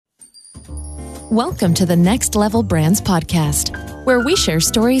Welcome to the Next Level Brands podcast, where we share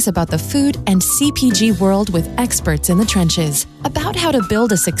stories about the food and CPG world with experts in the trenches about how to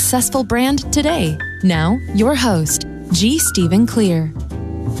build a successful brand today. Now, your host, G. Stephen Clear.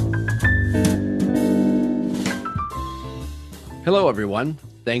 Hello, everyone.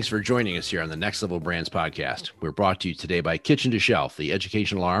 Thanks for joining us here on the Next Level Brands podcast. We're brought to you today by Kitchen to Shelf, the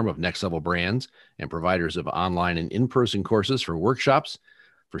educational arm of Next Level Brands and providers of online and in-person courses for workshops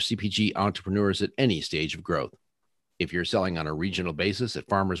for CPG entrepreneurs at any stage of growth. If you're selling on a regional basis at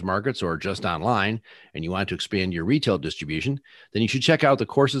farmers markets or just online and you want to expand your retail distribution, then you should check out the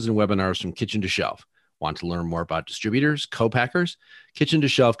courses and webinars from Kitchen to Shelf. Want to learn more about distributors, co-packers? Kitchen to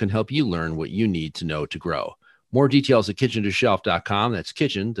Shelf can help you learn what you need to know to grow. More details at kitchen2shelf.com. That's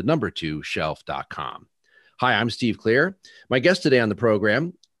kitchen, the number 2, shelf.com. Hi, I'm Steve Clear. My guest today on the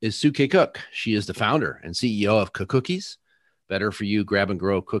program is Sue K. Cook. She is the founder and CEO of Cookies, better for you grab and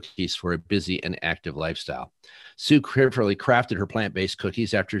grow cookies for a busy and active lifestyle. Sue carefully crafted her plant-based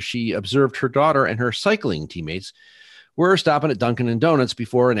cookies after she observed her daughter and her cycling teammates were stopping at Dunkin' Donuts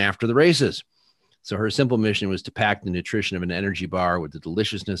before and after the races. So her simple mission was to pack the nutrition of an energy bar with the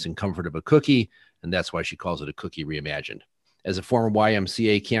deliciousness and comfort of a cookie, and that's why she calls it a cookie reimagined. As a former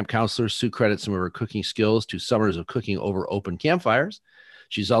YMCA camp counselor, Sue credits some of her cooking skills to summers of cooking over open campfires.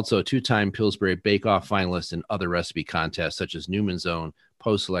 She's also a 2-time Pillsbury Bake Off finalist in other recipe contests, such as Newman's Own,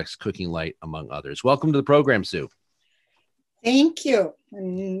 Post-Select's Cooking Light, among others. Welcome to the program, Sue. Thank you.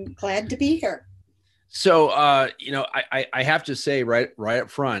 I'm glad to be here. So, I have to say right up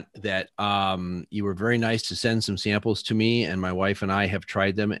front that you were very nice to send some samples to me, and my wife and I have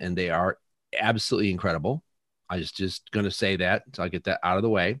tried them, and they are absolutely incredible. I was just going to say that, so I'll get that out of the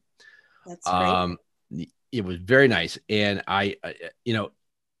way. That's great. It was very nice, and I'm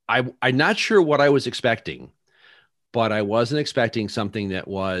not sure what I was expecting, but I wasn't expecting something that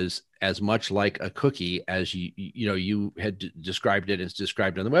was as much like a cookie as you had described it. It's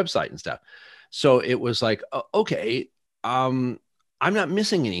described on the website and stuff. So it was like, okay, I'm not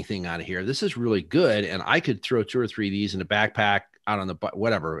missing anything out of here. This is really good. And I could throw 2 or 3 of these in a backpack out on the,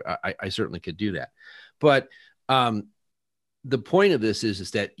 whatever. I certainly could do that. But the point of this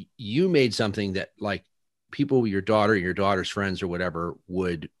is that you made something that like people, your daughter's friends or whatever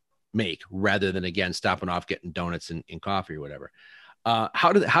would make, rather than, again, stopping off, getting donuts and coffee or whatever.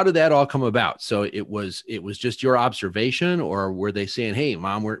 How did that all come about? So it was just your observation, or were they saying, "Hey,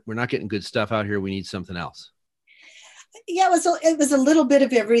 Mom, we're not getting good stuff out here. We need something else"? Yeah, it was a little bit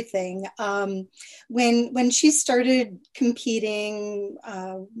of everything. When she started competing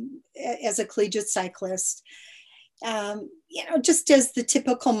as a collegiate cyclist, just as the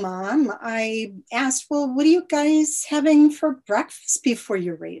typical mom, I asked, "Well, what are you guys having for breakfast before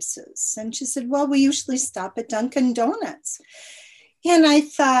your races?" And she said, "Well, we usually stop at Dunkin' Donuts." And I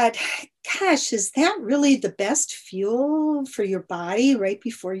thought, gosh, is that really the best fuel for your body right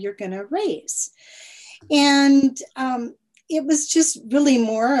before you're going to race? And it was just really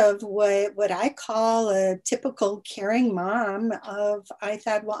more of what I call a typical caring mom I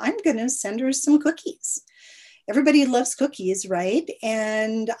thought, well, I'm going to send her some cookies. Everybody loves cookies, right?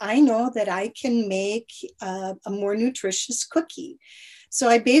 And I know that I can make a more nutritious cookie. So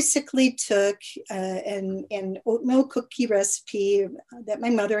I basically took an oatmeal cookie recipe that my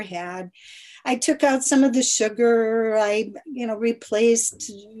mother had. I took out some of the sugar. I, replaced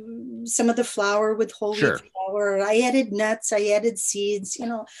some of the flour with whole wheat flour. I added nuts. I added seeds,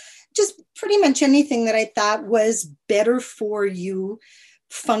 just pretty much anything that I thought was better for you,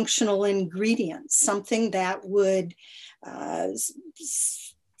 functional ingredients, something that would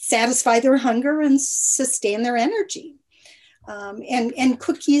satisfy their hunger and sustain their energy. And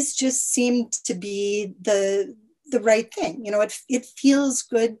cookies just seemed to be the right thing. It feels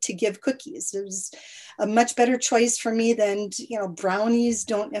good to give cookies. It was a much better choice for me than, brownies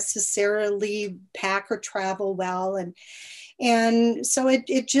don't necessarily pack or travel well. And so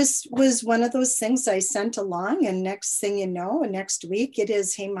it just was one of those things I sent along. And next thing you know, next week it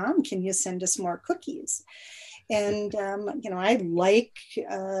is, "Hey, Mom, can you send us more cookies?" And, I like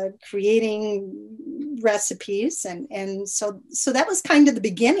creating recipes. And so that was kind of the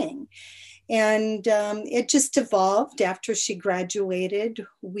beginning. And it just evolved after she graduated.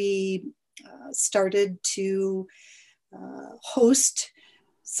 We started to host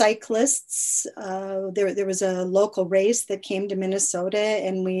cyclists. There was a local race that came to Minnesota,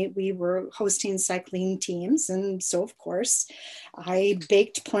 and we were hosting cycling teams. And so, of course, I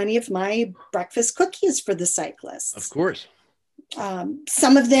baked plenty of my breakfast cookies for the cyclists. Of course.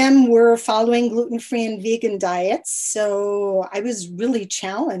 Some of them were following gluten-free and vegan diets. So I was really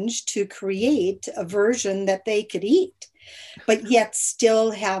challenged to create a version that they could eat, but yet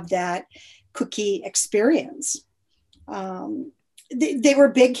still have that cookie experience. They were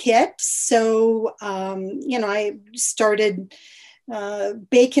big hits. So, I started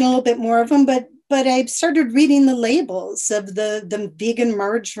baking a little bit more of them, but I started reading the labels of the vegan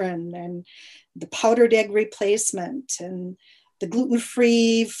margarine and the powdered egg replacement and the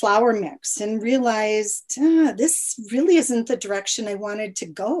gluten-free flour mix, and realized this really isn't the direction I wanted to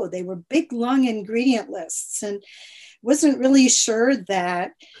go. They were big, long ingredient lists, and wasn't really sure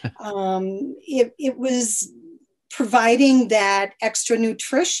that it was providing that extra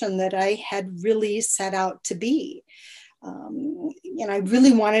nutrition that I had really set out to be. I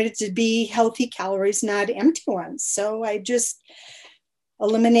really wanted it to be healthy calories, not empty ones. So I just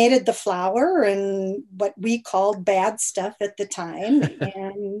eliminated the flour and what we called bad stuff at the time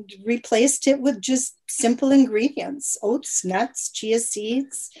and replaced it with just simple ingredients: oats, nuts, chia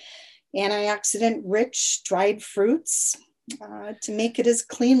seeds, antioxidant rich dried fruits, to make it as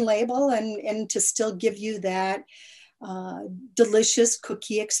clean label and to still give you that delicious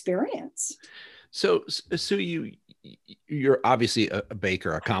cookie experience. So you're obviously a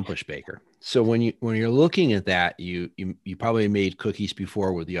baker, accomplished baker. So when you're looking at that, you probably made cookies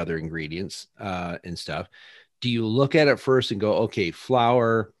before with the other ingredients and stuff. Do you look at it first and go, okay,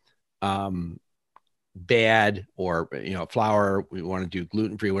 flour, bad, or flour, we want to do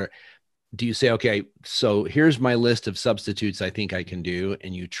gluten-free? Where do you say, okay, so here's my list of substitutes I think I can do,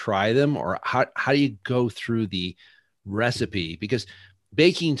 and you try them? Or how do you go through the recipe? Because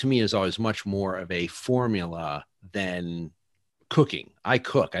baking to me is always much more of a formula than cooking. I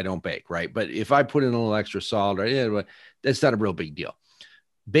cook, I don't bake, right? But if I put in a little extra salt, right, that's not a real big deal.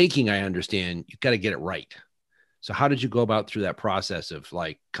 Baking, I understand, you've got to get it right. So how did you go about through that process of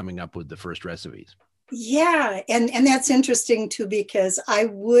like coming up with the first recipes? Yeah, and that's interesting too, because I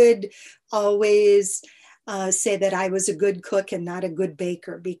would always say that I was a good cook and not a good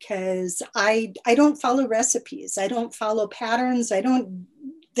baker, because I don't follow recipes. I don't follow patterns.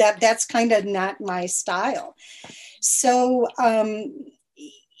 That's kind of not my style. So,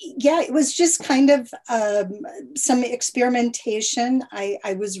 it was just kind of some experimentation.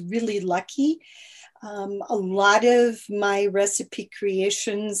 I was really lucky. A lot of my recipe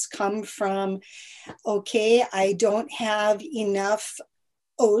creations come from, okay, I don't have enough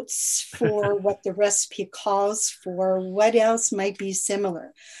oats for what the recipe calls for. What else might be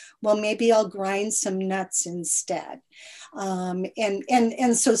similar? Well, maybe I'll grind some nuts instead.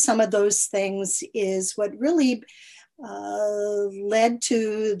 And so some of those things is what really led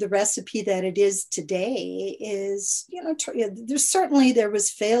to the recipe that it is today. Is, there was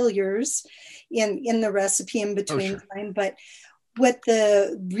failures in the recipe in between time, but what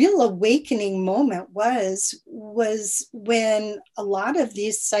the real awakening moment was when a lot of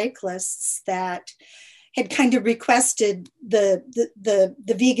these cyclists that had kind of requested the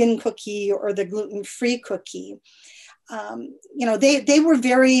vegan cookie or the gluten-free cookie, they were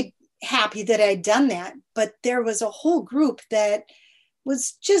very happy that I'd done that, but there was a whole group that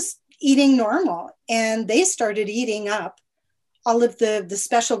was just eating normal, and they started eating up all of the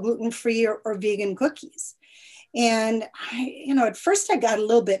special gluten-free or vegan cookies. And at first I got a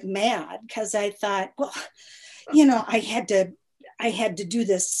little bit mad, because I thought, well, I had to do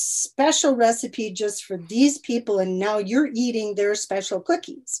this special recipe just for these people, and now you're eating their special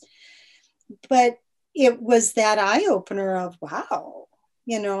cookies. But it was that eye-opener of, wow,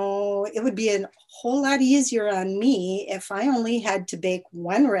 it would be a whole lot easier on me if I only had to bake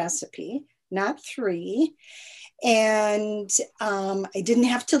one recipe, not three. And I didn't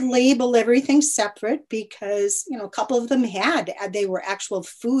have to label everything separate, because, a couple of them they were actual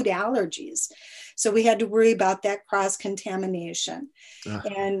food allergies. So we had to worry about that cross-contamination.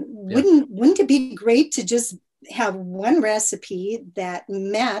 And wouldn't it be great to just have one recipe that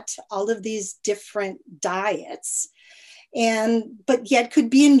met all of these different diets, but yet could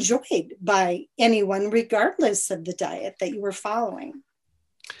be enjoyed by anyone, regardless of the diet that you were following?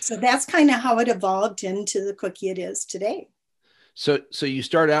 So that's kind of how it evolved into the cookie it is today. So you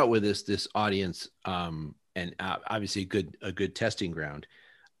start out with this audience, and obviously a good testing ground.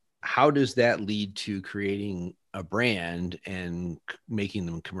 How does that lead to creating a brand and making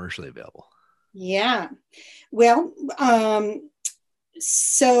them commercially available? Yeah, well,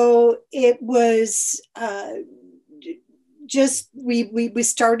 so it was just we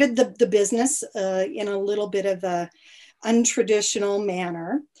started the business in a little bit of a untraditional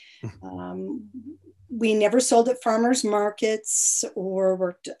manner. We never sold at farmers markets or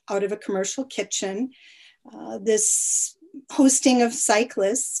worked out of a commercial kitchen. This hosting of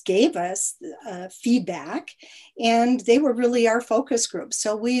cyclists gave us feedback, and they were really our focus group.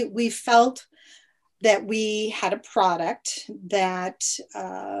 So we felt that we had a product that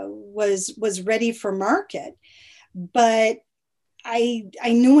was ready for market, but I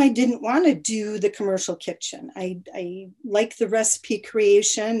knew I didn't want to do the commercial kitchen. I like the recipe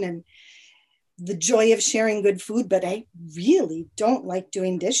creation and the joy of sharing good food, but I really don't like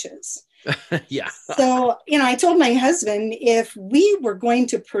doing dishes. Yeah. So, I told my husband, if we were going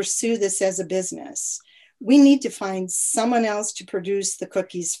to pursue this as a business, we need to find someone else to produce the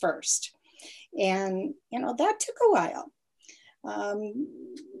cookies first. And, that took a while.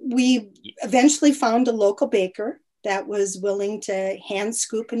 We eventually found a local baker that was willing to hand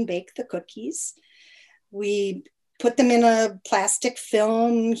scoop and bake the cookies. We put them in a plastic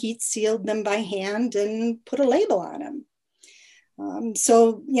film, heat sealed them by hand, and put a label on them.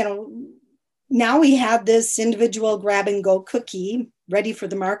 So, now we have this individual grab and go cookie ready for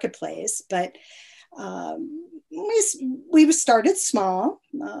the marketplace, but we started small,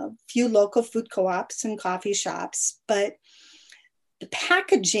 a few local food co-ops and coffee shops, but the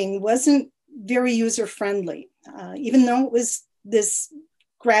packaging wasn't very user-friendly. Even though it was this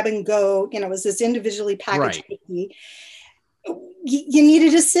grab and go, it was this individually packaged cookie, you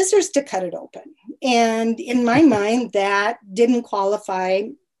needed a scissors to cut it open. And in my mind, that didn't qualify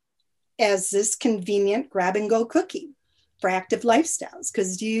as this convenient grab and go cookie for active lifestyles,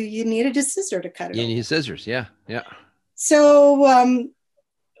 because you needed a scissor to cut it open. You need scissors, yeah. So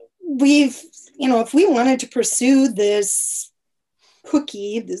if we wanted to pursue this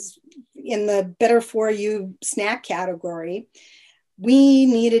cookie, this in the better for you snack category, we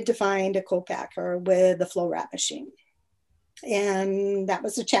needed to find a co-packer with a flow wrap machine. And that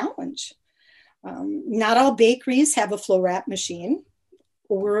was a challenge. Not all bakeries have a flow wrap machine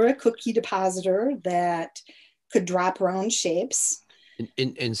or a cookie depositor that could drop round shapes.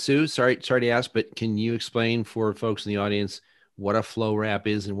 And Sue, sorry to ask, but can you explain for folks in the audience what a flow wrap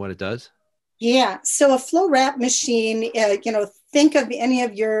is and what it does? Yeah, so a flow wrap machine, think of any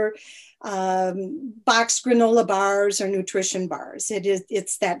of your boxed granola bars or nutrition bars.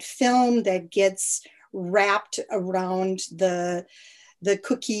 It's that film that gets wrapped around the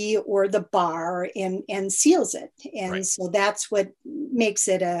cookie or the bar and seals it. And so that's what makes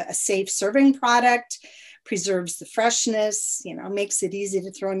it a safe serving product, preserves the freshness, makes it easy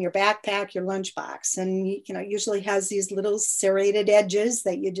to throw in your backpack, your lunchbox. And, usually has these little serrated edges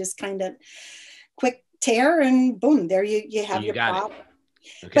that you just kind of quick tear and boom, there you have your product.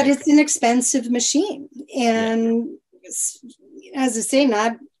 Okay. But it's an expensive machine. And as I say,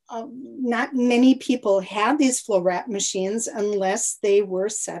 not many people have these flow wrap machines unless they were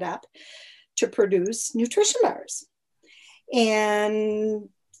set up to produce nutrition bars. And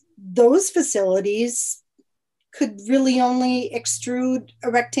those facilities could really only extrude a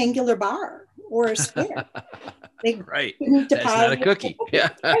rectangular bar or a square. They That's not a cookie. Yeah.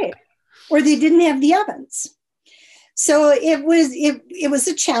 Or they didn't have the ovens. So it was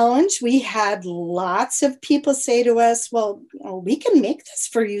a challenge. We had lots of people say to us, well, we can make this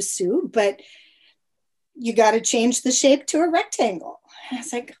for you, Sue, but you got to change the shape to a rectangle. And I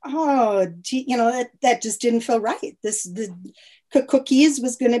was like, that just didn't feel right. The cookies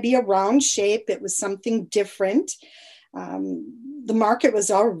was going to be a round shape. It was something different. The market was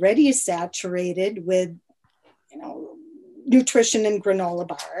already saturated with, nutrition and granola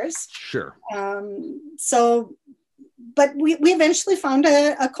bars. Sure. But we eventually found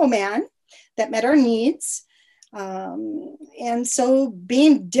a co-man that met our needs. And so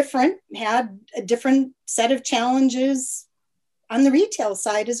being different had a different set of challenges on the retail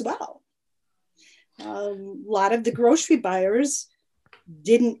side as well. A lot of the grocery buyers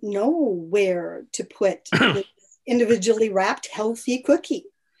didn't know where to put the individually wrapped healthy cookie.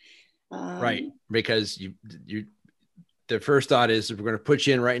 Because the first thought is, we're going to put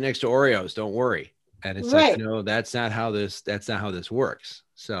you in right next to Oreos, don't worry. And it's like, no, that's not how this works.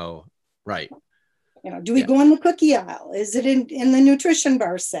 So, do we go in the cookie aisle? Is it in the nutrition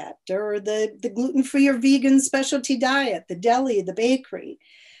bar set, or the gluten-free or vegan specialty diet, the deli, the bakery?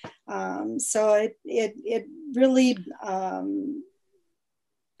 So it really.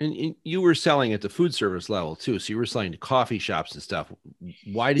 And you were selling at the food service level too. So you were selling to coffee shops and stuff.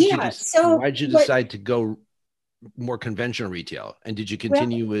 Why did you decide to go more conventional retail? And did you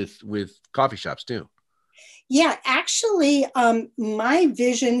continue with coffee shops too? Yeah, actually, my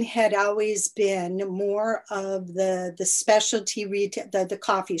vision had always been more of the specialty retail, the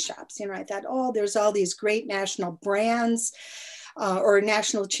coffee shops. I thought, there's all these great national brands or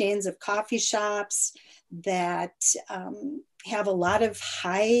national chains of coffee shops that have a lot of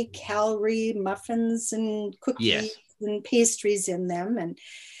high calorie muffins and cookies and pastries in them. And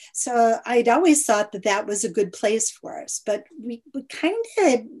so I'd always thought that that was a good place for us. But we kind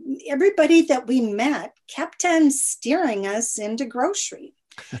of, everybody that we met kept on steering us into grocery.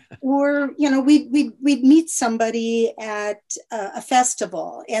 Or, we'd meet somebody at a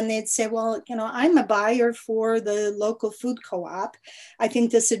festival and they'd say, well, I'm a buyer for the local food co-op. I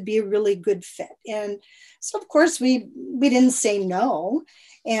think this would be a really good fit. And so, of course, we didn't say no.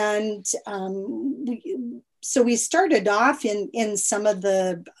 And so we started off in some of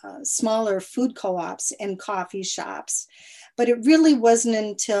the smaller food co-ops and coffee shops. But it really wasn't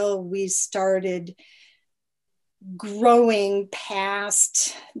until we started growing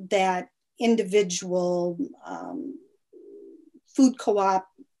past that individual food co-op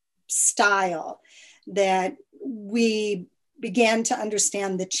style that we began to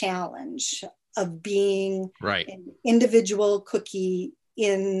understand the challenge of being an individual cookie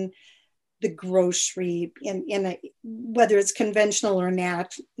in the grocery, in a, whether it's conventional or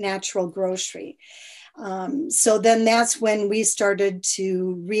natural grocery. So then that's when we started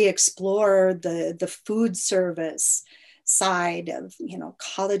to re-explore the food service side of,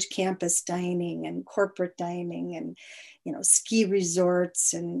 college campus dining and corporate dining and, ski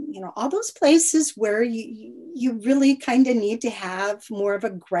resorts and, all those places where you really kind of need to have more of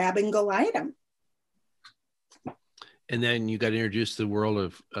a grab and go item. And then you got introduced to the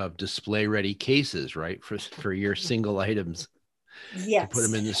world of display ready cases, right? For your single items. Yes. To put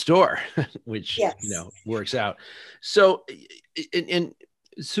them in the store, which, works out. So, and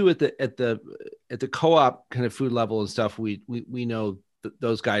Sue, at the co-op kind of food level and stuff, we know that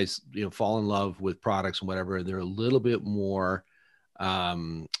those guys, fall in love with products and whatever, and they're a little bit more,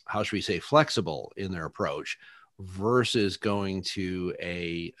 how should we say, flexible in their approach versus going to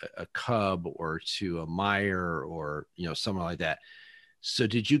a Cub or to a Meijer or, something like that. So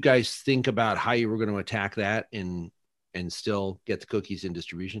did you guys think about how you were going to attack that and still get the cookies in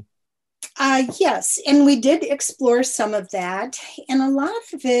distribution? Yes. And we did explore some of that. And a lot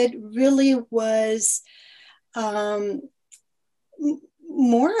of it really was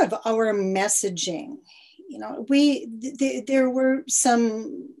more of our messaging. There were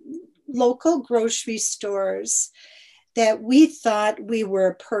some local grocery stores that we thought we were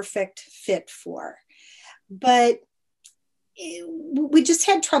a perfect fit for. But we just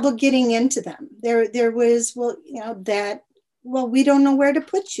had trouble getting into them. There was, we don't know where to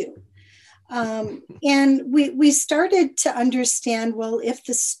put you. And we started to understand, if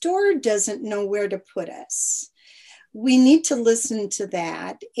the store doesn't know where to put us, we need to listen to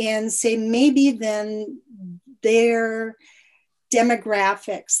that and say, maybe then their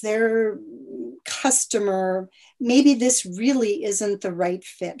demographics, their customer, maybe this really isn't the right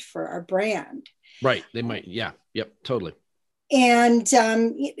fit for our brand. Right. They might. Yeah. Yep. Totally. And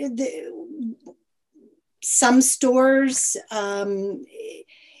some stores,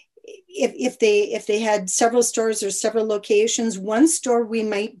 if they had several stores or several locations, one store we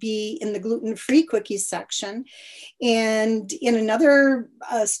might be in the gluten-free cookie section, and in another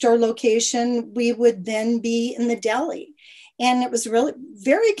store location we would then be in the deli. And it was really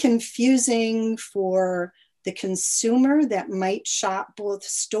very confusing for the consumer that might shop both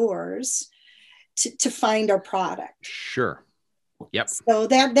stores to find our product. Sure. Yep. So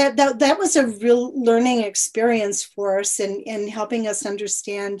that was a real learning experience for us in helping us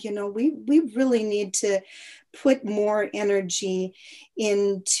understand, we really need to put more energy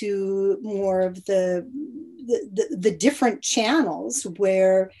into more of the different channels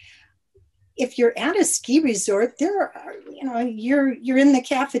where if you're at a ski resort, there are, you're in the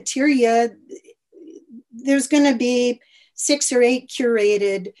cafeteria, there's going to be 6 or 8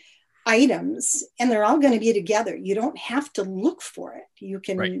 curated items and they're all going to be together. You don't have to look for it. You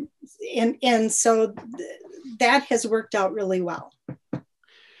can, right. And so that has worked out really well.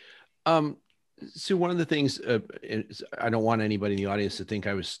 So one of the things, is, I don't want anybody in the audience to think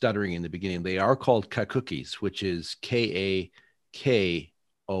I was stuttering in the beginning. They are called Cookies, which is KAKOOKIES,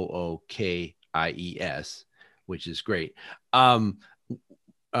 which is great.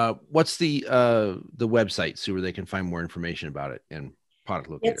 What's the website, Sue, where they can find more information about it and product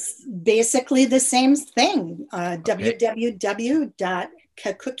locator? It's basically the same thing,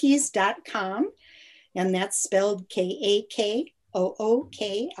 www.kakookies.com, and that's spelled KAKOOKIES.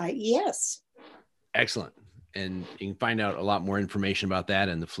 Excellent. And you can find out a lot more information about that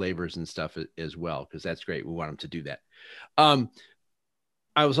and the flavors and stuff as well, because that's great. We want them to do that.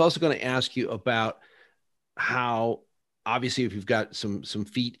 I was also going to ask you about how, obviously, if you've got some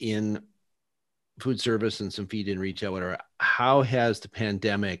feet in food service and some feet in retail, whatever, how has the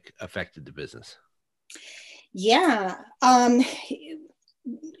pandemic affected the business? Yeah.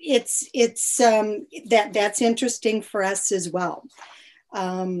 That's interesting for us as well.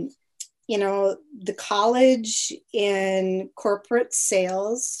 The college in corporate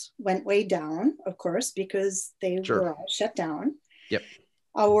sales went way down, of course, because they were all shut down. Yep.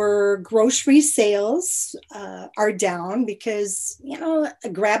 Our grocery sales are down because, a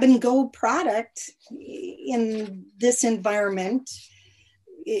grab and go product in this environment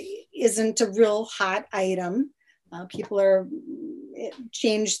isn't a real hot item. People are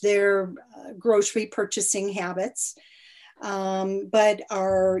changed their grocery purchasing habits. But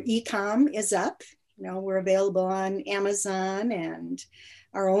our e-com is up. We're available on Amazon and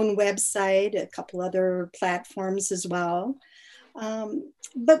our own website, a couple other platforms as well.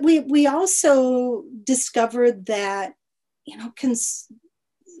 But we also discovered that,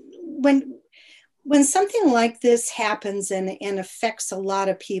 when something like this happens and affects a lot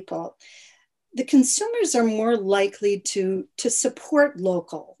of people, the consumers are more likely to support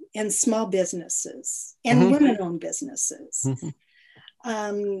local and small businesses and women-owned businesses.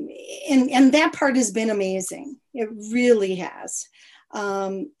 And that part has been amazing. It really has.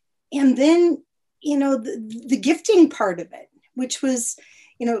 And then, the gifting part of it, which was,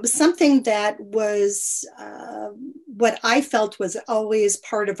 it was something that was what I felt was always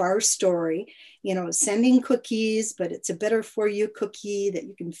part of our story, sending cookies, but it's a better for you cookie that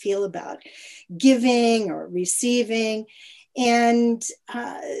you can feel about giving or receiving. And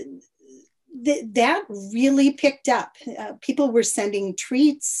that really picked up. People were sending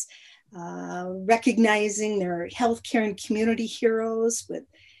treats, recognizing their healthcare and community heroes with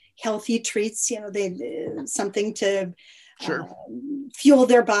healthy treats, something to fuel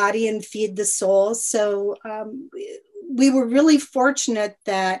their body and feed the soul. So we were really fortunate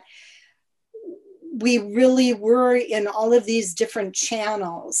that we really were in all of these different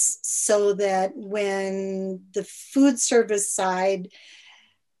channels, so that when the food service side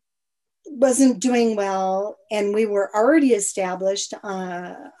wasn't doing well and we were already established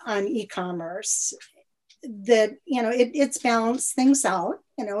on e-commerce, that, it's balanced things out.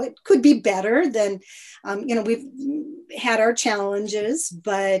 It could be better than, we've had our challenges,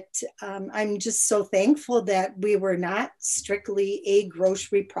 but I'm just so thankful that we were not strictly a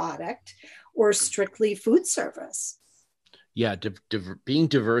grocery product or strictly food service. Yeah, being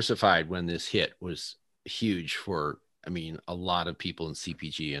diversified when this hit was huge for, a lot of people in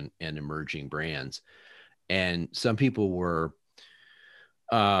CPG and emerging brands. And some people were,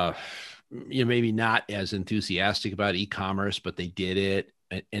 maybe not as enthusiastic about e-commerce, but they did it.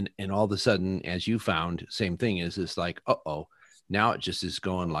 And all of a sudden, as you found, same thing is like, now it just is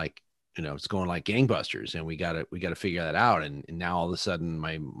going like, it's going like gangbusters, and we got to figure that out. And now all of a sudden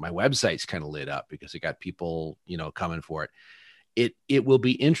my website's kind of lit up because it got people, coming for it. It will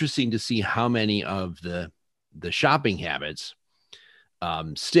be interesting to see how many of the shopping habits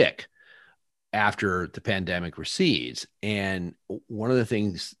stick after the pandemic recedes. And one of the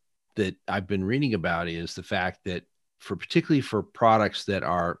things that I've been reading about is the fact that particularly for products that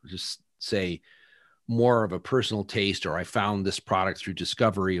are just, say, more of a personal taste, or I found this product through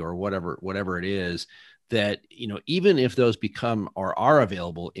discovery or whatever it is, that, even if those become or are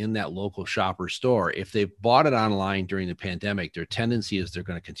available in that local shop or store, if they've bought it online during the pandemic, their tendency is they're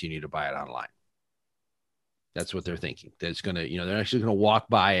going to continue to buy it online. That's what they're thinking. That's going to, they're actually going to walk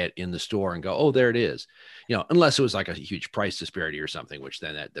by it in the store and go, oh, there it is. Unless it was like a huge price disparity or something, which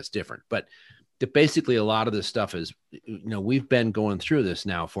then that's different. But basically a lot of this stuff is, we've been going through this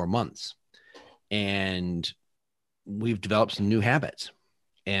now for months, and we've developed some new habits,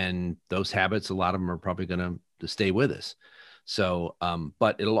 and those habits, a lot of them are probably going to stay with us. So,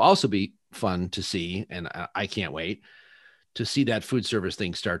 but it'll also be fun to see, and I can't wait to see that food service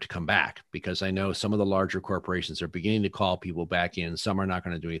thing start to come back, because I know some of the larger corporations are beginning to call people back in. Some are not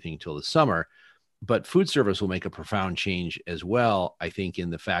going to do anything until the summer, but food service will make a profound change as well, I think, in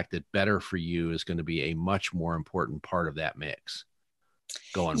the fact that better for you is going to be a much more important part of that mix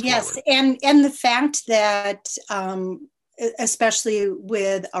going forward. Yes, and the fact that, especially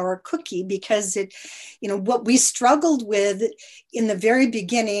with our cookie, because it, what we struggled with in the very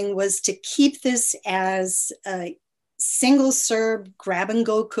beginning was to keep this as a single serve grab and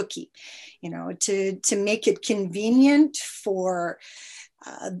go cookie, to make it convenient for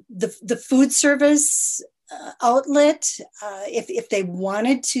the food service outlet, if they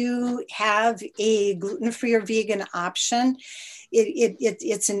wanted to have a gluten-free or vegan option.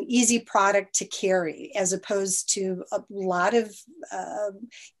 It's an easy product to carry, as opposed to a lot of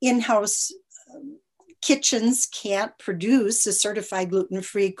in-house kitchens can't produce a certified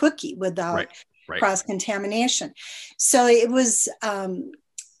gluten-free cookie without cross-contamination. So it was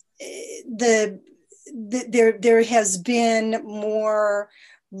the there has been more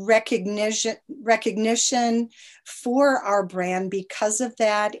recognition for our brand because of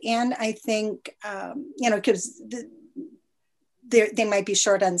that. And I think, because they might be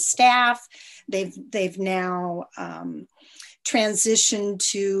short on staff. They've now transitioned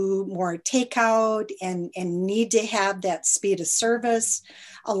to more takeout and need to have that speed of service.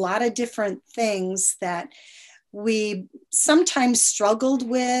 A lot of different things that we sometimes struggled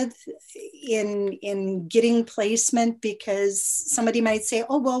with in getting placement, because somebody might say,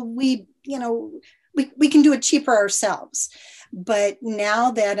 oh, well, we can do it cheaper ourselves. But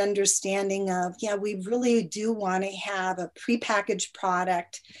now that understanding of, we really do want to have a prepackaged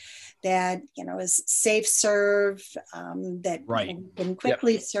product that, is safe serve, that right. Can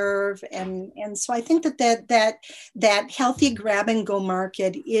quickly serve. And so I think that healthy grab and go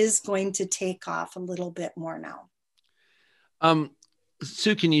market is going to take off a little bit more now.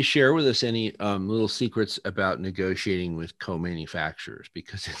 Sue, can you share with us any little secrets about negotiating with co-manufacturers?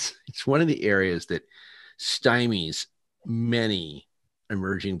 Because it's one of the areas that stymies many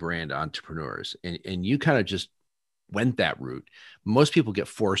emerging brand entrepreneurs. And you kind of just went that route. Most people get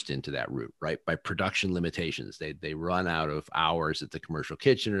forced into that route, right? By production limitations. They run out of hours at the commercial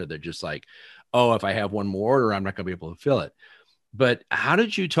kitchen, or they're just like, oh, if I have one more order, I'm not going to be able to fill it. But how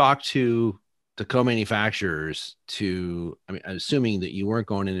did you talk to the co-manufacturers assuming that you weren't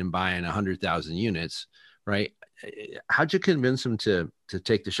going in and buying 100,000 units, right? How'd you convince them to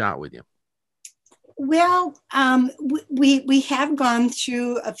take the shot with you? Well, we have gone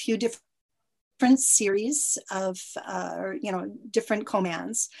through a few different series of, different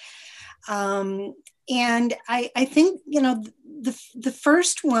co-mans. And I think, the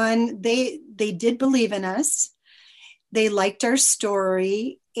first one, they did believe in us. They liked our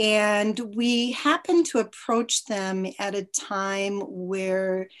story, and we happened to approach them at a time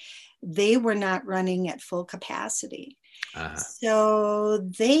where they were not running at full capacity. Uh-huh. So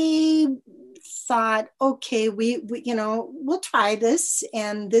they thought, okay, we'll try this,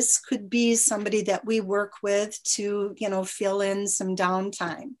 and this could be somebody that we work with to, fill in some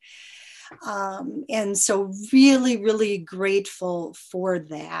downtime. And so really, really grateful for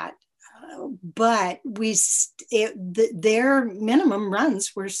that. But their minimum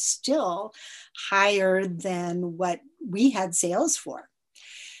runs were still higher than what we had sales for.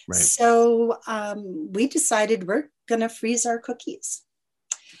 Right. So we decided we're going to freeze our cookies.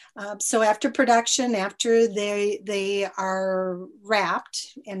 So after production, after they are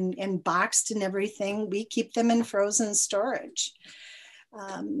wrapped and boxed and everything, we keep them in frozen storage.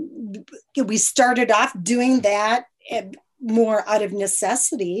 We started off doing that more out of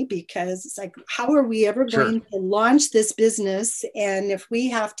necessity, because it's like, how are we ever going to launch this business? And if we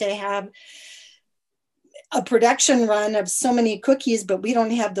have to have a production run of so many cookies, but we don't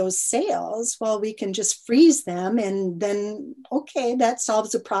have those sales, well, we can just freeze them. And then, okay, that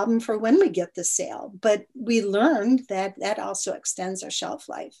solves a problem for when we get the sale. But we learned that also extends our shelf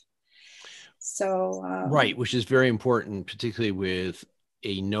life. So, right, which is very important, particularly with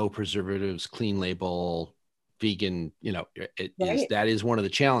a no preservatives, clean label, vegan, right. That is one of the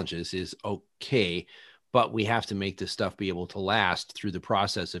challenges is, okay, but we have to make this stuff be able to last through the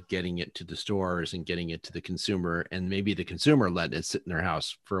process of getting it to the stores and getting it to the consumer, and maybe the consumer let it sit in their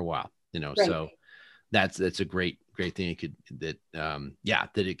house for a while, right. So that's a great thing. That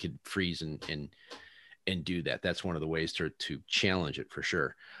it could freeze and do that. That's one of the ways to challenge it for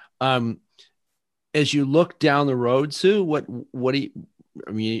sure. As you look down the road, Sue, what do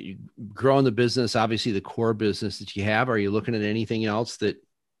you, growing the business, obviously the core business that you have, are you looking at anything else that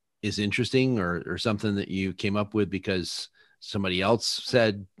is interesting or something that you came up with because somebody else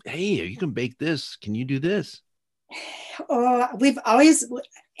said, hey, you can bake this. Can you do this? We've always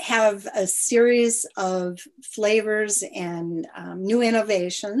have a series of flavors and new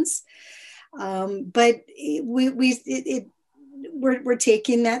innovations. But we're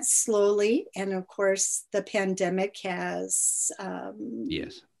taking that slowly. And of course, the pandemic has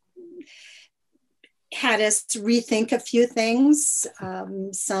had us rethink a few things,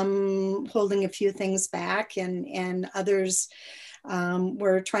 some holding a few things back, and others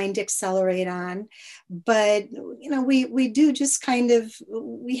we're trying to accelerate on. But, we do just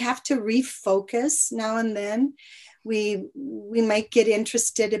we have to refocus now and then. We might get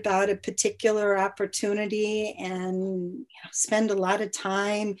interested about a particular opportunity and spend a lot of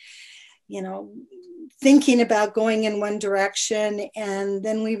time, thinking about going in one direction, and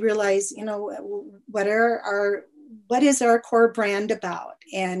then we realize, what is our core brand about?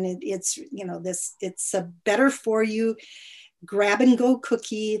 And it's a better for you grab and go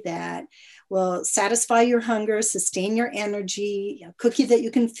cookie that will satisfy your hunger, sustain your energy, a cookie that you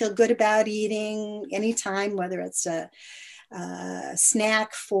can feel good about eating anytime, whether it's a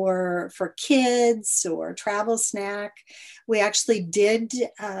snack for kids or travel snack. We actually did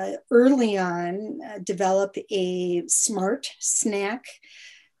early on develop a smart snack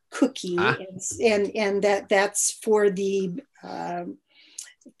cookie, and that's for the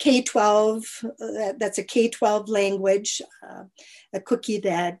K-12. That's a K-12 language, a cookie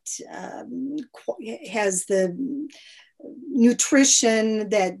that has the nutrition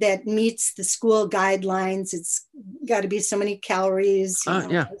that meets the school guidelines. It's got to be so many calories,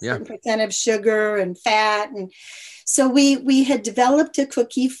 a certain percent of sugar and fat, and so we had developed a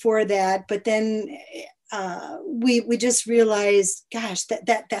cookie for that. But then we just realized, gosh,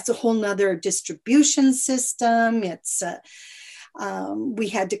 that's a whole nother distribution system. It's we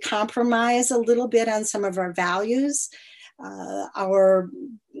had to compromise a little bit on some of our values.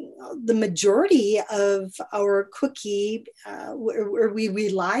 The majority of our cookie, we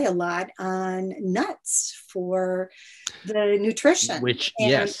rely a lot on nuts for the nutrition, which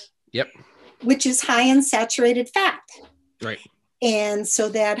is high in saturated fat. Right. And so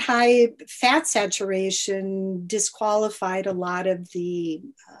that high fat saturation disqualified a lot of the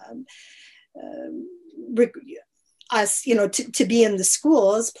us, to be in the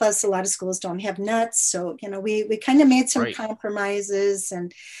schools. Plus, a lot of schools don't have nuts. So, we kind of made some compromises,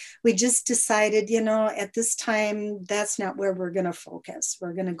 and we just decided, at this time, that's not where we're going to focus.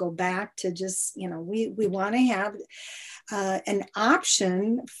 We're going to go back to just, we want to have an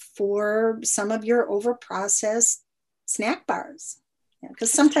option for some of your overprocessed snack bars,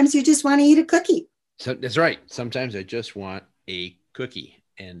 because sometimes you just want to eat a cookie. So that's right. Sometimes I just want a cookie,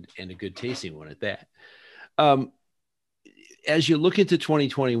 and a good tasting one at that. As you look into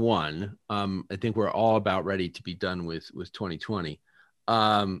 2021, I think we're all about ready to be done with 2020.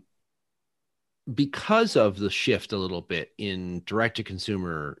 Because of the shift a little bit in direct to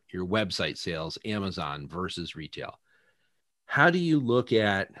consumer, your website sales, Amazon versus retail, how do you look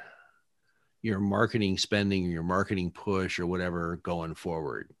at your marketing spending, your marketing push, or whatever going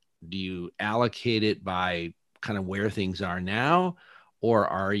forward? Do you allocate it by kind of where things are now? Or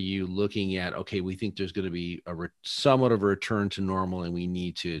are you looking at, okay, we think there's going to be somewhat of a return to normal, and we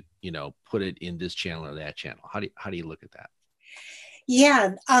need to, put it in this channel or that channel? How do you look at that?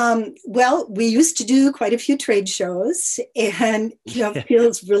 Yeah. Well, we used to do quite a few trade shows, and, it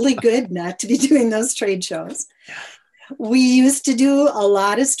feels really good not to be doing those trade shows. We used to do a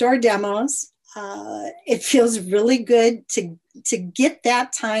lot of store demos. It feels really good to get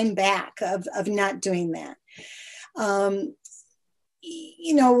that time back of not doing that.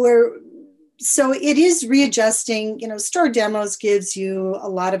 So it is readjusting. Store demos gives you a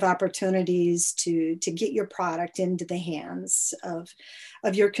lot of opportunities to get your product into the hands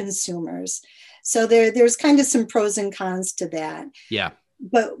of your consumers. So there's kind of some pros and cons to that. Yeah.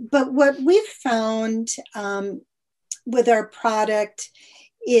 But what we've found with our product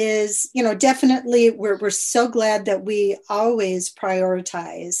is, definitely we're so glad that we always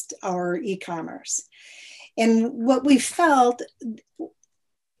prioritized our e-commerce. And what we felt,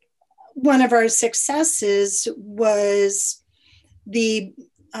 one of our successes was the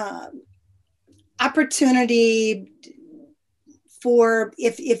opportunity for,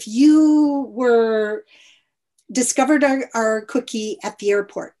 if you were discovered our cookie at the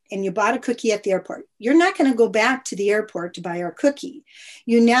airport and you bought a cookie at the airport, you're not going to go back to the airport to buy our cookie.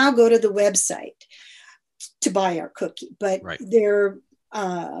 You now go to the website to buy our cookie, but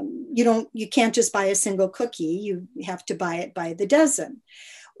you can't just buy a single cookie. You have to buy it by the dozen.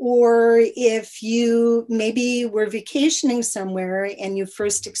 Or if you maybe were vacationing somewhere and you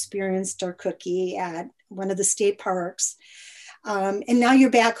first experienced our cookie at one of the state parks, and now you're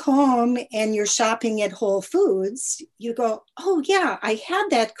back home and you're shopping at Whole Foods, you go, oh yeah, I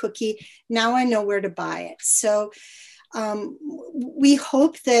had that cookie. Now I know where to buy it. So we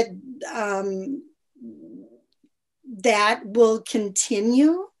hope that that will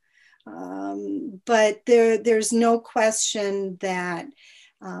continue. But there's no question that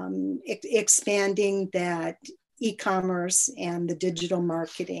expanding that e-commerce and the digital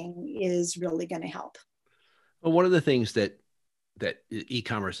marketing is really going to help. Well, one of the things that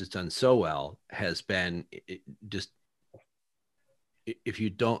e-commerce has done so well has been just, if you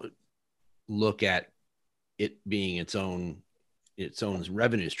don't look at it being its own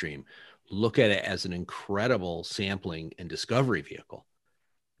revenue stream, look at it as an incredible sampling and discovery vehicle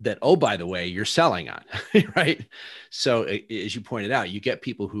that, oh, by the way, you're selling on, right? So as you pointed out, you get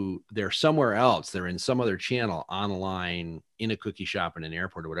people who they're somewhere else, they're in some other channel online, in a cookie shop, in an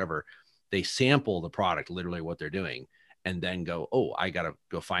airport or whatever. They sample the product, literally what they're doing. and then go, oh, I got to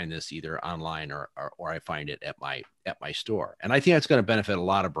go find this either online or I find it at my store. And I think that's going to benefit a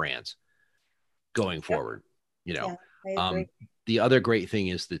lot of brands going forward. You know, I agree. The other great thing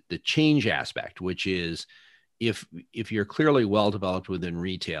is the change aspect, which is if you're clearly well developed within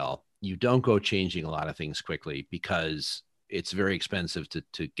retail, you don't go changing a lot of things quickly because it's very expensive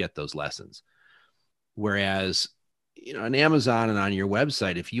to get those lessons. Whereas, you know, on Amazon and on your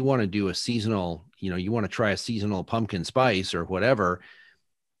website, if you want to do a seasonal, you know, you want to try a seasonal pumpkin spice or whatever,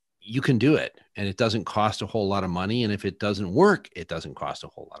 you can do it. And it doesn't cost a whole lot of money. And if it doesn't work, it doesn't cost a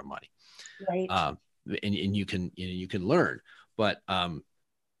whole lot of money. Right. And you can learn.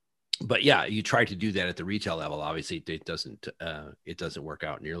 But yeah, you try to do that at the retail level. Obviously, it doesn't work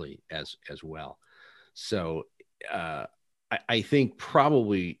out nearly as well. So I think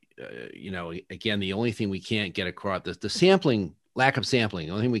probably, you know, again, the only thing we can't get across, the sampling, lack of sampling,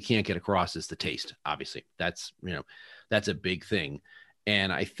 the only thing we can't get across is the taste. Obviously, that's a big thing.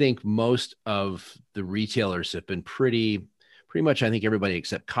 And I think most of the retailers have been pretty much, I think everybody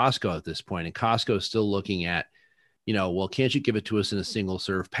except Costco at this point. And Costco is still looking at, you know, well, can't you give it to us in a single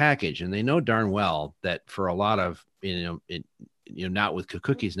serve package? And they know darn well that for a lot of, not with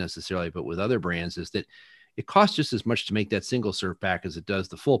cookies necessarily, but with other brands, is that it costs just as much to make that single serve pack as it does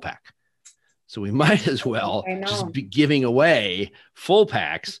the full pack. So we might as well just be giving away full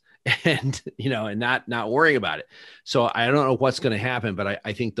packs and not worrying about it. So I don't know what's going to happen, but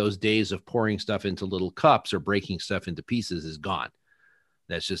I think those days of pouring stuff into little cups or breaking stuff into pieces is gone.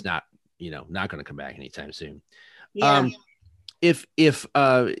 That's just not going to come back anytime soon. Yeah.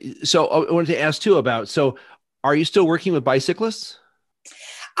 So I wanted to ask too about, so are you still working with bicyclists?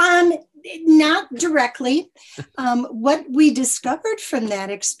 Not directly. What we discovered from that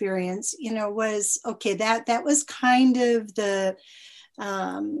experience, was, okay, that was kind of the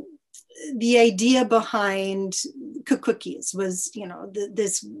idea behind cookies was,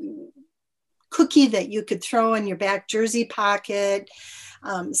 this cookie that you could throw in your back jersey pocket,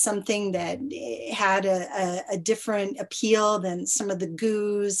 something that had a different appeal than some of the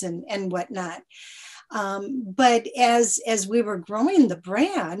goos and whatnot. But as we were growing the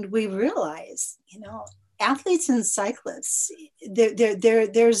brand, we realized, athletes and cyclists,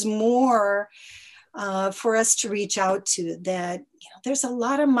 there's more for us to reach out to. That there's a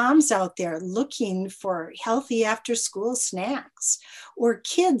lot of moms out there looking for healthy after school snacks, or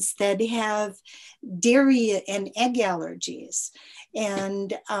kids that have dairy and egg allergies.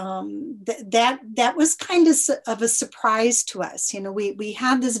 And that was kind of a surprise to us. We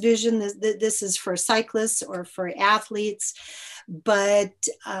had this vision that this is for cyclists or for athletes, but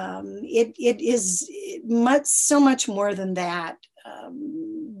it is so much more than that,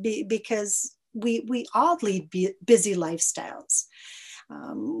 because we all lead busy lifestyles.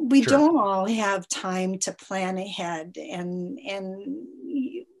 We Sure. don't all have time to plan ahead, and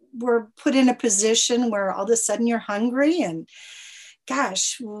we're put in a position where all of a sudden you're hungry and,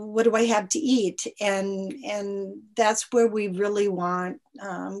 gosh, what do I have to eat? And that's where we really want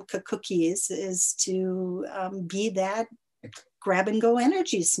cookies, is to be that grab and go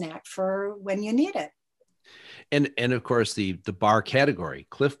energy snack for when you need it. And of course the bar category,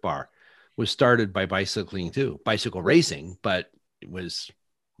 Cliff Bar, was started by bicycle racing, but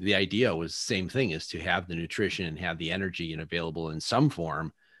the idea was the same thing, is to have the nutrition and have the energy and available in some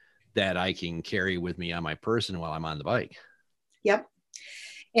form that I can carry with me on my person while I'm on the bike. Yep.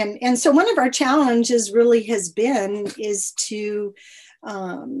 And so one of our challenges really has been is to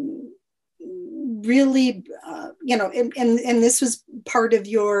really, and this was part of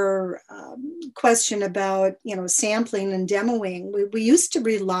your question about, sampling and demoing. We used to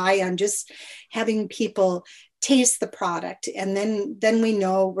rely on just having people taste the product, and then we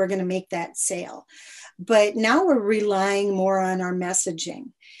know we're going to make that sale. But now we're relying more on our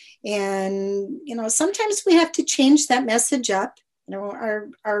messaging. And, sometimes we have to change that message up.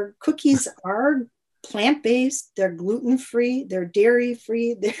 Our cookies are plant-based, they're gluten-free, they're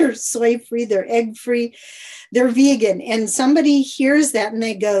dairy-free, they're soy-free, they're egg-free, they're vegan. And somebody hears that and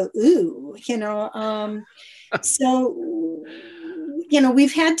they go, ooh, so,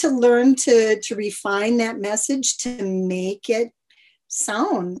 we've had to learn to refine that message to make it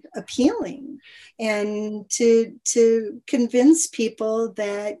sound appealing, and to convince people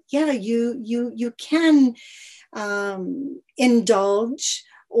that, yeah, you can indulge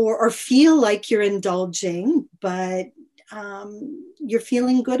or feel like you're indulging, but you're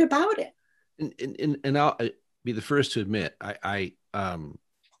feeling good about it. And I'll be the first to admit, I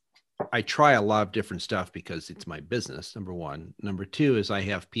try a lot of different stuff because it's my business, number one. Number two is I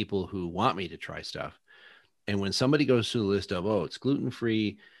have people who want me to try stuff. And when somebody goes through the list of, oh, it's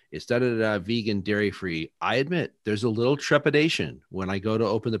gluten-free, it's da-da-da, vegan, dairy-free, I admit there's a little trepidation when I go to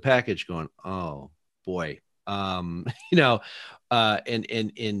open the package going, oh boy. But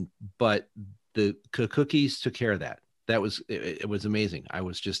the cookies took care of that. That was, it was amazing. I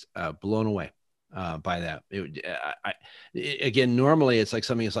was just blown away by that. Again, normally it's like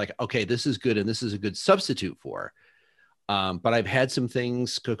something that's like, okay, this is good. And this is a good substitute for, but I've had some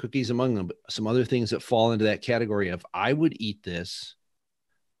things, cookies among them, some other things that fall into that category of, I would eat this,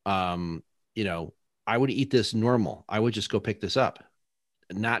 I would eat this normal. I would just go pick this up,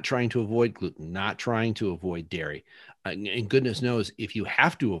 not trying to avoid gluten, not trying to avoid dairy. And goodness knows if you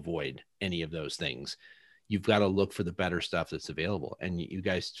have to avoid any of those things, you've got to look for the better stuff that's available. And you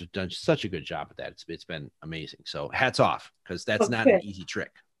guys have done such a good job at that. It's been amazing. So hats off, because that's not an easy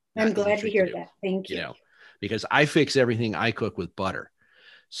trick. I'm glad to hear that. Thank you. Because I fix everything I cook with butter.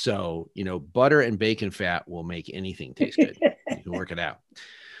 So, butter and bacon fat will make anything taste good. You can work it out.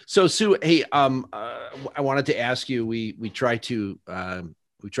 So Sue, hey, I wanted to ask you, we try to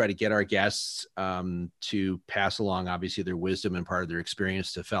get our guests to pass along, obviously, their wisdom and part of their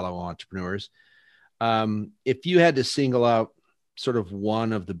experience to fellow entrepreneurs. If you had to single out sort of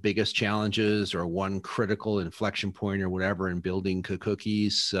one of the biggest challenges or one critical inflection point or whatever in building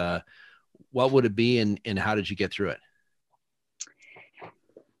cookies, what would it be, and how did you get through it?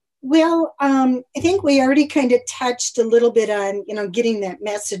 Well, I think we already kind of touched a little bit on, getting that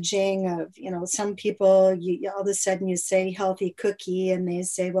messaging of, some people, all of a sudden you say healthy cookie and they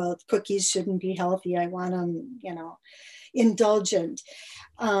say, well, cookies shouldn't be healthy. I want them, indulgent.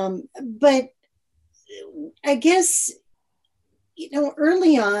 But I guess,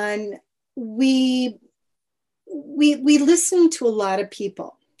 early on, we listened to a lot of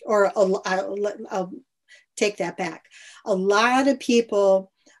people, or I'll take that back. A lot of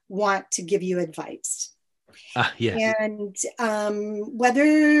people want to give you advice. Yes. And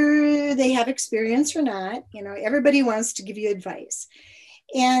whether they have experience or not, everybody wants to give you advice.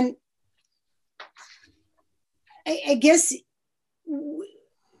 And I guess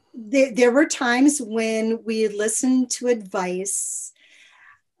there were times when we listened to advice,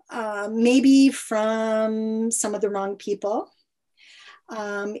 maybe from some of the wrong people.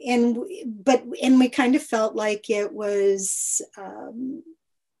 And we kind of felt like it was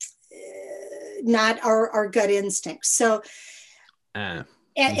not our gut instinct. So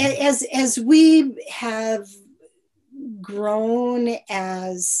as we have grown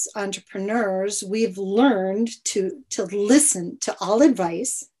as entrepreneurs, we've learned to listen to all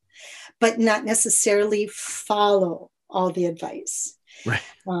advice, but not necessarily follow all the advice. Right.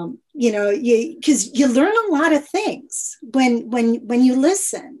 Because you learn a lot of things when you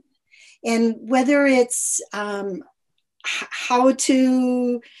listen, and whether it's how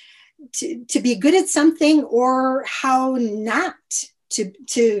to be good at something, or how not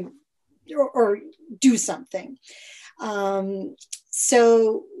to or do something.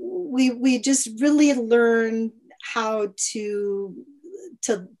 So we just really learn how to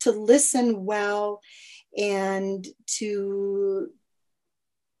listen well, and to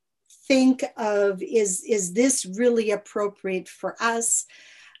think of, is this really appropriate for us?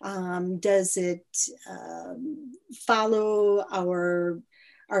 Does it follow our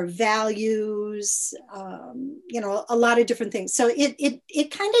values? A lot of different things. So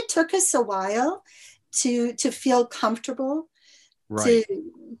it kind of took us a while to feel comfortable, right,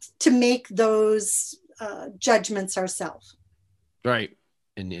 to make those judgments ourselves. Right.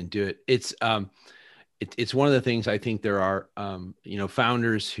 And do it. It's one of the things I think there are,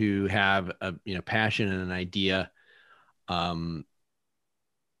 founders who have a, passion and an idea,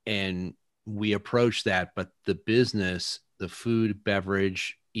 and we approach that, but the business, the food,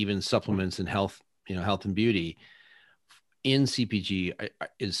 beverage, even supplements and health, health and beauty in CPG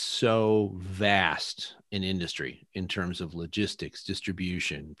is so vast an industry in terms of logistics,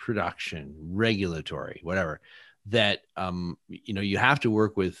 distribution, production, regulatory, whatever, that, you have to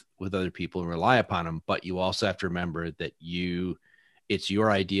work with other people and rely upon them, but you also have to remember that it's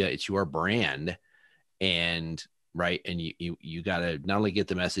your idea, it's your brand, and right. And you got to not only get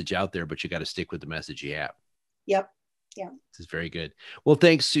the message out there, but you got to stick with the message you have. Yep. Yeah. This is very good. Well,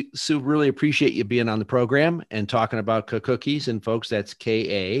 thanks, Sue. Really appreciate you being on the program and talking about cookies. And folks, that's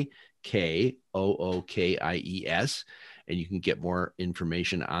KAKOOKIES. And you can get more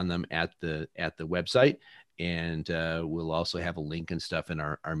information on them at the website. And we'll also have a link and stuff in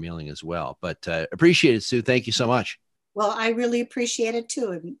our mailing as well. But appreciate it, Sue. Thank you so much. Well, I really appreciate it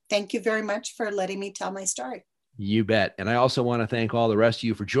too. And thank you very much for letting me tell my story. You bet. And I also want to thank all the rest of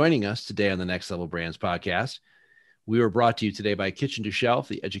you for joining us today on the Next Level Brands podcast. We were brought to you today by Kitchen to Shelf,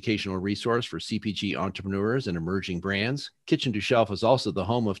 the educational resource for CPG entrepreneurs and emerging brands. Kitchen to Shelf is also the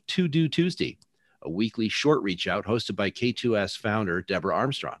home of To Do Tuesday, a weekly short reach out hosted by K2S founder Deborah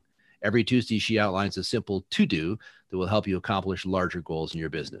Armstrong. Every Tuesday, she outlines a simple to-do that will help you accomplish larger goals in your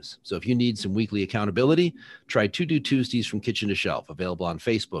business. So if you need some weekly accountability, try To Do Tuesdays from Kitchen to Shelf, available on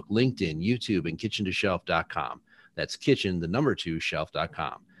Facebook, LinkedIn, YouTube, and kitchen2shelf.com. That's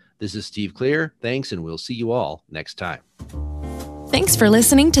kitchen2shelf.com. This is Steve Clear. Thanks, and we'll see you all next time. Thanks for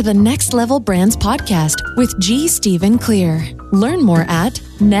listening to the Next Level Brands podcast with G. Stephen Clear. Learn more at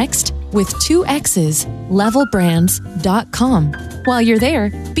next.levelbrands.com. While you're there,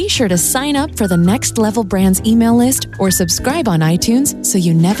 be sure to sign up for the Next Level Brands email list or subscribe on iTunes so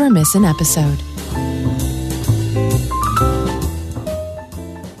you never miss an episode.